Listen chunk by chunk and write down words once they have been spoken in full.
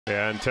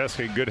Yeah, and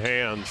Teskey, good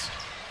hands.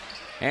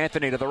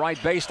 Anthony to the right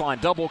baseline,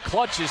 double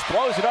clutches,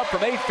 throws it up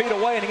from 8 feet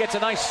away, and he gets a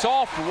nice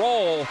soft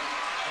roll.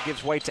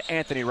 Gives way to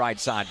Anthony right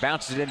side,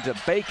 bounces it into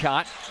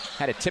Baycott.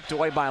 Had it tipped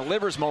away by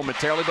Livers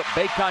momentarily, but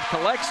Baycott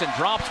collects and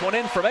drops one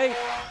in from 8.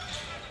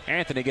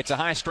 Anthony gets a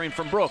high screen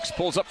from Brooks,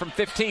 pulls up from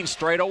 15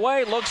 straight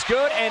away, looks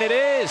good, and it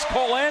is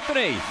Cole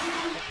Anthony.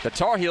 The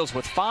Tar Heels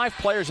with 5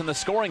 players in the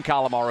scoring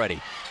column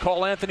already.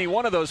 Cole Anthony,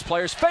 one of those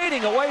players,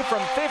 fading away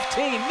from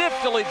 15,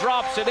 niftily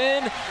drops it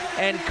in,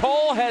 and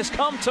Cole has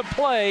come to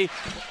play.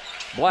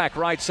 Black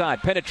right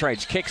side,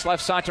 penetrates, kicks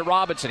left side to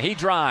Robinson. He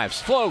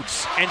drives,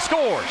 floats, and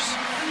scores.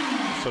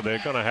 So they're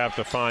going to have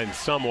to find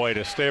some way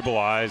to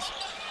stabilize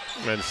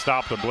and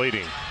stop the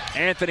bleeding.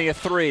 Anthony a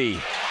 3.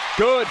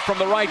 Good from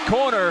the right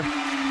corner.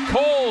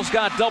 Cole's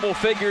got double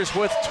figures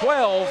with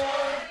 12.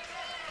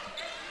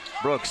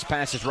 Brooks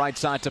passes right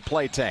side to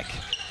Playtech.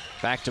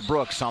 Back to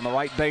Brooks on the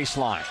right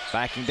baseline.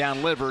 Backing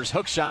down Livers.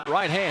 Hook shot,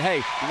 right hand. Hey,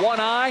 one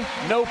eye,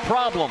 no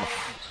problem.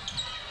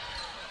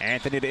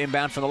 Anthony to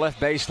inbound from the left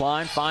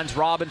baseline. Finds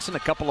Robinson. A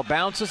couple of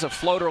bounces. A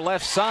floater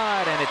left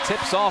side, and it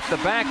tips off the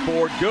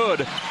backboard.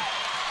 Good.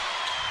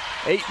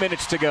 8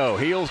 minutes to go.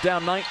 Heels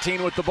down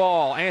 19 with the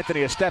ball.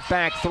 Anthony a step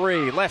back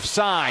 3. Left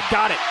side.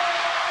 Got it.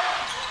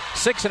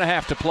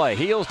 6.5 to play.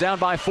 Heels down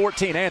by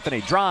 14.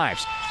 Anthony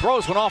drives.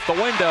 Throws one off the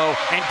window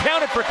and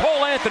counted for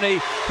Cole Anthony,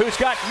 who's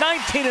got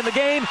 19 in the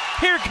game.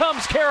 Here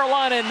comes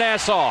Carolina and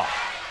Nassau.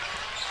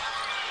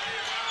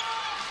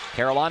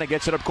 Carolina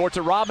gets it up court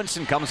to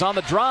Robinson. Comes on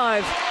the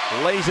drive.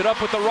 Lays it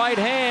up with the right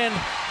hand.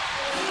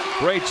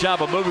 Great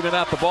job of moving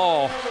without the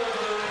ball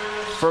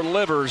for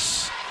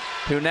Livers,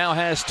 who now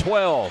has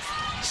 12.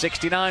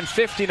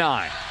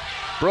 69-59.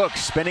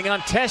 Brooks spinning on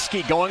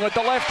Teskey, going with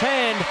the left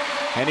hand,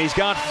 and he's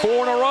got 4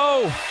 in a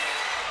row.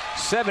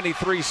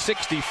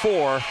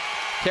 73-64.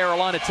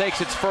 Carolina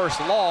takes its first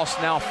loss,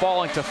 now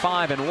falling to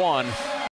 5-1.